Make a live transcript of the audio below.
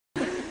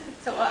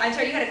So, I'm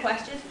sorry, you had a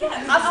question?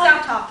 Yes. I'll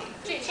stop talking.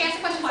 Chance a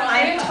question for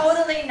I'm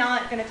totally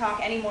not going to talk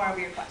any more over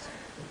your question.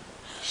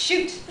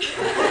 Shoot!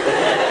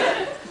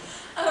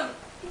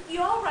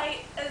 You all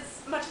write,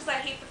 as much as I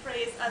hate the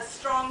phrase,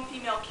 strong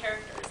female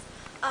characters.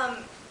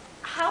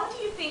 How do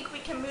you think we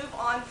can move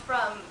on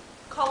from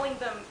calling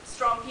them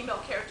strong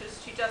female characters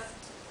to just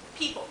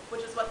people,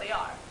 which is what they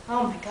are?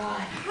 Oh my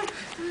god.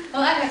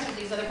 Well, I've answered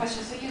these other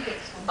questions, so you get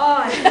this one. Oh,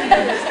 I feel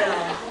this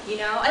though. You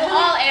know? We'll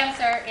all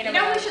answer in a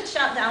row. We should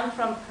shout down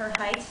from her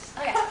heights.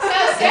 Okay. So,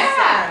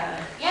 Sarah.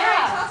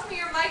 Yeah. Toss me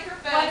your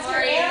microphone, What's your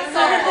Maureen.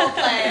 answer?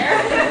 Claire.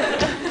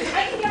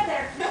 I can get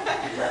there.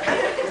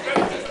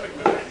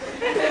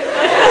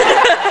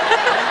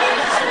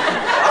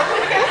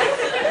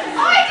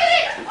 Oh, I did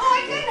it! Oh,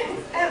 my goodness!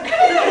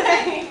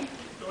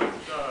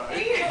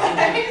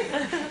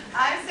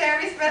 I'm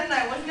Sarah Spence, and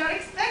I was not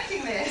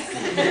expecting this.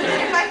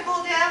 If I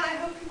fall down, I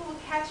hope people will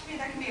catch me.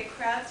 That can be a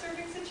crowd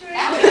surfing situation.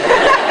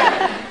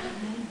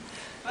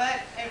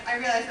 But I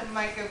realize that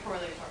might go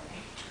poorly for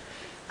me.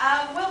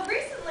 Well,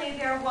 recently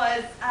there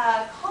was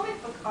a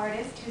comic book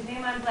artist whose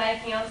name I'm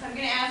blanking on, so I'm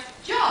going to ask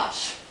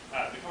Josh. The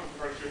comic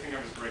book artist you're thinking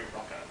of is Greg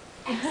Rucka.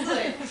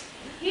 Excellent.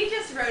 He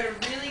just wrote a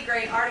really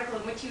great article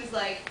in which he was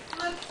like,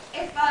 look,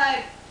 if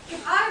I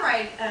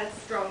write a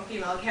strong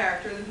female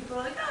character, then people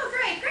are like, oh,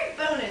 great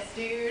bonus,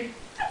 dude.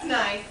 That's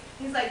nice.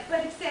 He's like,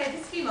 but if, say,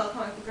 this female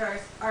comic book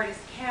artist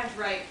can't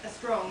write a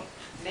strong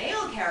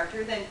male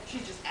character, then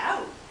she's just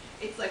out.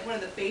 It's like one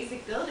of the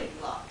basic building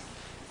blocks.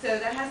 So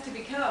that has to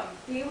become,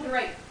 being able to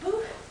write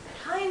both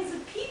kinds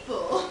of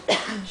people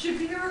should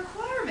be a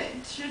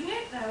requirement, shouldn't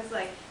it? And I was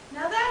like,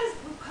 now that is,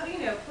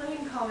 you know,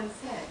 plain common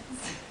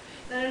sense.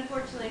 That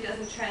unfortunately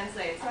doesn't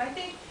translate. So I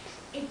think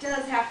it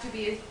does have to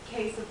be a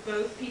case of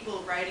both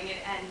people writing it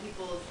and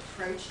people's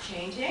approach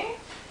changing.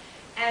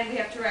 And we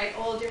have to write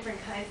all different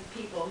kinds of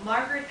people.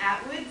 Margaret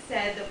Atwood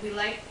said that we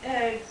like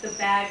the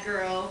bad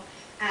girl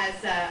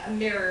as a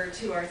mirror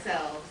to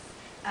ourselves.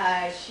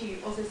 She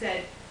also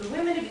said, the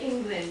women of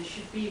England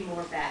should be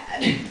more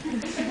bad.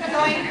 So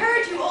I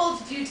encourage you all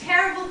to do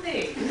terrible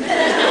things. In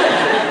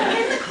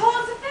the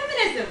cause of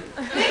feminism.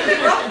 Make me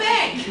rock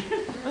bang.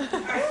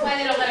 That's why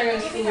they don't let her go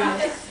to school.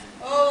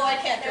 Oh, I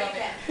can't do it.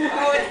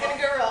 Oh, it's going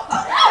to go wrong.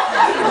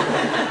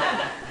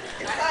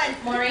 It's fine.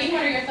 Maureen,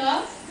 what are your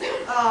thoughts?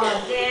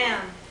 Oh,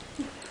 damn.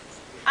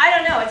 I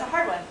don't know. It's a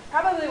hard one.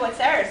 Probably what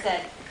Sarah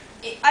said.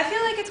 I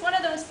feel like it's one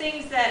of those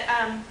things that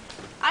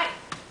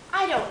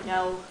I don't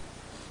know.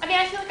 I mean,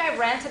 I feel like I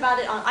rant about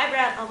it I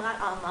rant a lot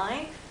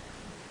online.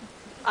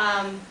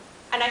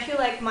 And I feel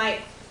like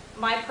my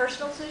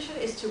personal solution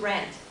is to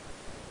rant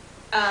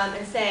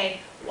and say,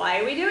 why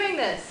are we doing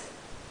this?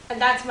 And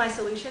that's my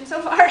solution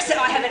so far, so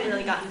I haven't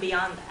really gotten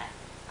beyond that.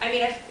 I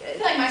mean, I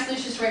feel like my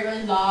solution is to write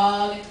really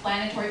long,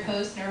 explanatory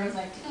posts, and everyone's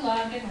like, too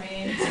long, didn't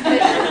read.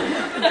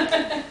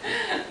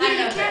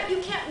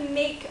 You can't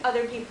make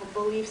other people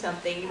believe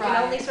something. You can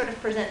only sort of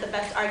present the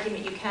best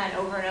argument you can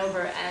over and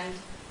over and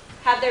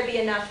have there be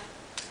enough.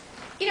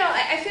 You know,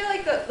 I feel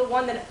like the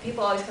one that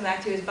people always come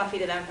back to is Buffy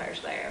the Vampire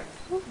Slayer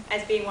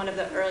as being one of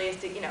the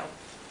earliest, you know,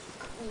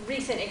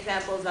 recent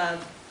examples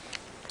of,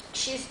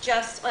 she's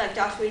just, like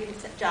Josh,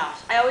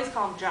 I always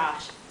call him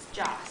Josh. It's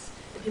Josh.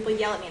 And people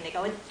yell at me and they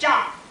go, it's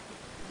Josh.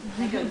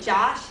 And I go,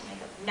 Josh? And I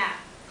go,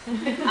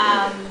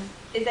 nah.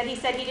 Is that he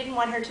said he didn't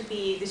want her to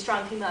be the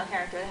strong female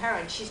character, the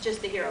heroine. She's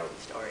just the hero of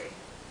the story.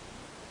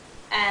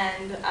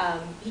 And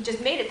he just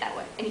made it that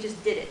way, and he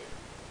just did it.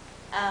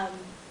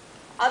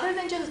 Other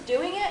than just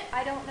doing it,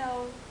 I don't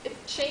know. If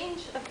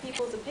change of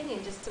people's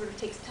opinion just sort of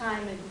takes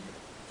time and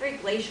it's very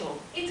glacial.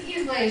 It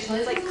is glacial.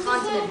 It's like a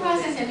constant slow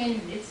process. I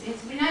mean, it's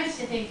nice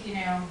to think, you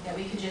know, that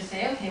we could just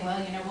say, okay, well,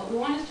 you know, what we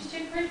want is just to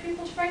encourage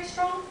people to write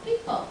strong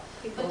people.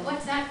 But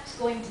what that's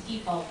going to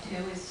default to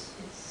is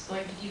it's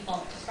going to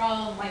default to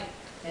strong white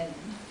men.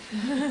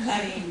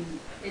 I mean,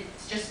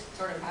 it's just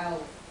sort of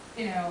how,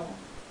 you know,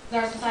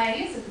 our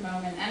society is at the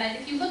moment. And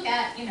if you look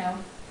at, you know,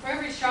 for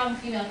every strong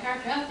female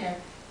character out there,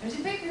 there's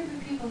a big group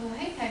of people who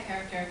hate that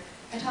character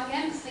and talk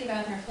endlessly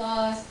about their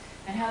flaws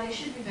and how they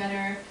should be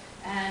better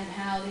and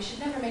how they should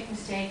never make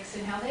mistakes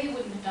and how they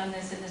wouldn't have done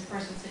this in this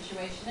person's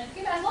situation. And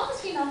you know, as long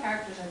as female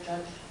characters are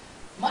judged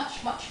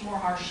much, much more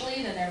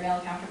harshly than their male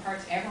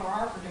counterparts ever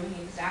are for doing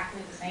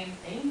exactly the same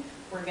thing,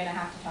 we're going to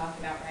have to talk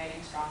about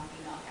writing strong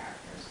female characters.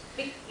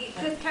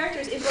 Because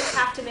characters in books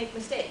have to make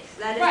mistakes.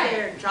 That is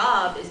their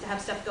job, is to have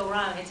stuff go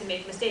wrong and to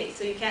make mistakes.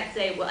 So you can't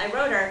say, well, I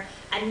wrote her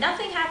and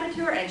nothing happened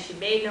to her and she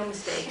made no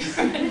mistakes.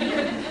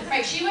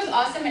 Right, she was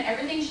awesome and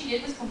everything she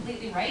did was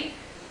completely right.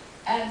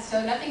 And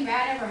so nothing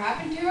bad ever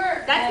happened to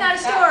her. That's not a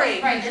story.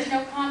 Right, there's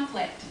no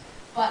conflict.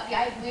 But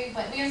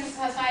we as a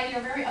society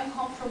are very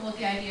uncomfortable with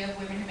the idea of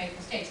women who make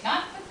mistakes.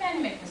 Not with men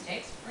who make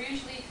mistakes. We're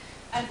usually,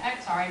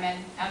 I'm sorry,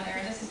 men out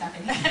there, this is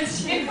nothing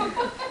against you.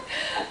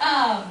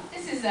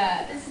 This is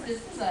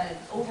a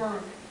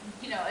over,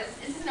 you know, it's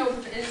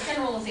a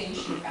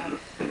generalization about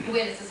the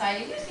way that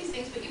society views these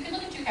things. But you can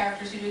look at two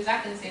characters who do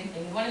exactly the same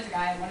thing. One is a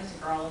guy and one is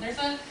a girl, and there's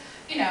a,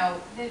 you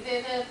know,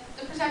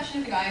 the perception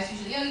of the guy is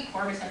usually, oh, you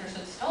poor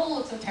misunderstood soul,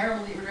 it's so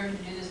terrible that you were driven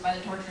to do this by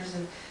the tortures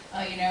of,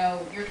 you know,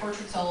 your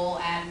tortured soul,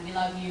 and we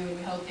love you, and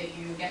we hope that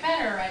you get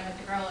better. And with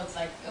the girl, it's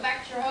like, go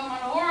back to your home on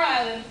a whore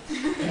island. I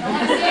don't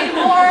want to see any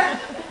more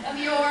of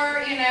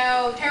your, you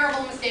know,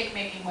 terrible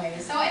mistake-making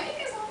ways. So I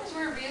think as long as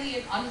we're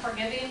really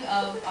unforgiving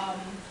of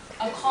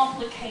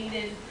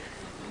complicated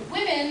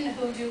women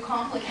who do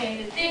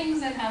complicated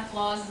things and have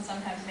flaws and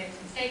sometimes make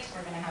mistakes,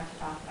 we're going to have to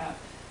talk about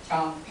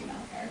strong female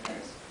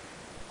characters.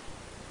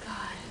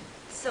 God,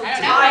 so I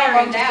don't know, I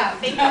wrote tiring down. to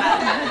think about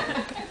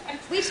that.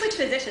 We switched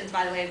positions,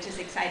 by the way, which is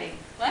exciting.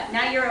 What?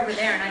 Now you're over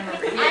there and I'm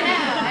over here.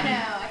 I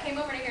know. I came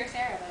over to hear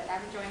Sarah, but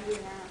I'm enjoying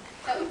moving around.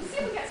 So see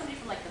if we got somebody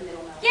from like the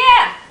middle now.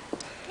 Yeah!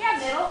 Yeah,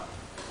 middle.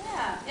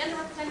 Yeah, the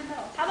underrepresented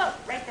middle. How about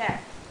right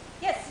there?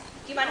 Yes.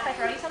 Do you mind if I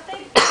throw you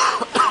something?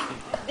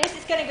 This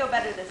is going to go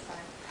better this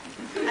time.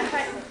 I'm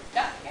trying to...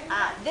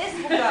 This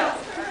will go.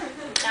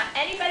 Now,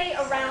 anybody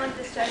around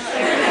this general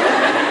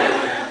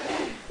area,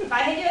 if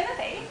I hit you in the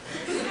face,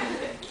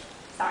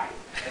 sorry.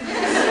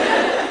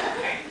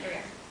 Okay, here we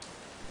go.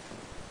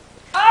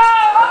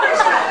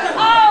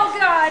 Oh,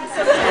 God.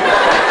 So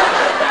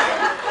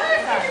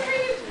sorry.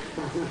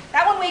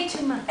 That one weighed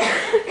too much. The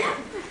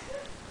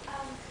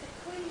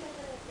queen of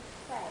the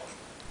fray,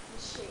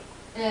 is she?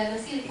 The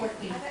Sealy Court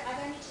Queen.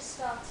 I've only just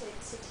started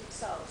City of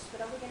Souls,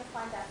 but are we going to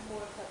find out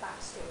more of her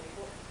backstory?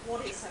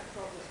 What is her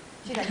problem?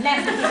 She's a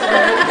nasty piece of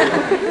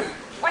work.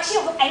 Why she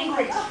look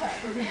angry? What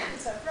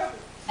is her problem?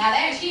 Now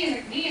there,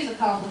 she is a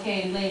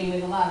complicated lady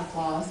with a lot of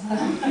flaws.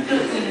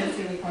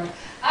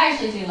 I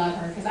actually do love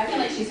her because I feel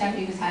like she's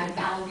somebody who's had to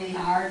battle really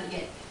hard to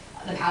get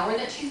the power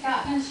that she's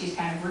gotten. She's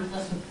kind of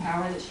ruthless with the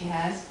power that she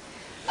has.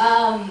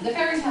 The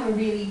fairies have a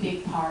really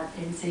big part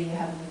in City of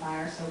Heavenly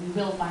Fire, so we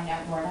will find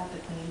out more about the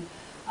Queen.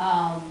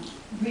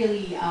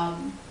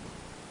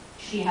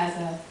 She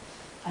has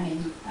I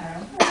don't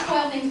know,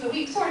 spoil things, but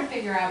we sort of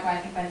figure out, I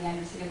think, by the end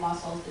of City of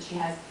Lost Souls that she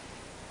has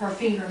her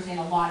fingers in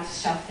a lot of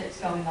stuff that's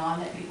going on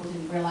that people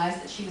didn't realize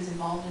that she was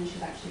involved in.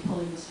 She's actually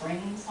pulling the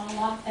strings on a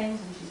lot of things,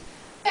 and she's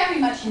very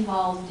much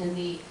involved in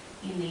the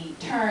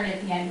turn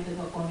at the end of the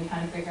book when we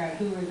kind of figure out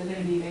who are going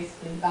to be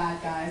basically the bad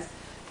guys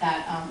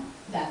that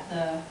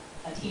the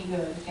Team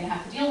Good is going to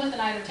have to deal with and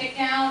either take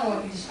down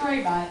or be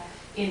destroyed by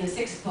in the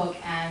 6th book,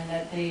 and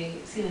that the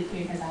Sealy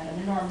Queen has had an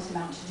enormous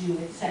amount to do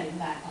with setting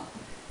that up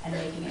and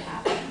making it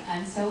happen.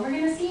 And so we're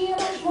going to see a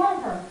much more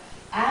of her.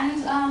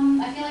 And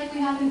I feel like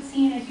we haven't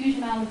seen a huge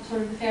amount of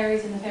sort of the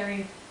fairies and the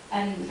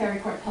fairy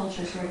court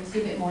culture, so we're going to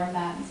see a bit more of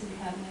that in City of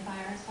Heavenly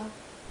Fire as well.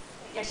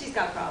 Yeah, she's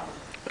got problems.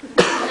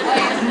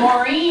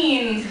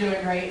 Maureen's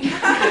doing great.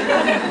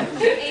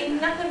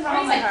 Ain't nothing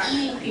wrong with Maureen's like her.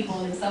 eating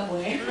people in the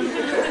subway.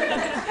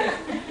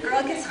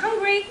 Girl gets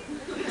hungry.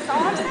 That's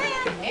all I'm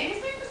saying.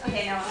 Ladies,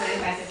 Okay, now I'll put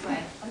it back this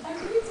way.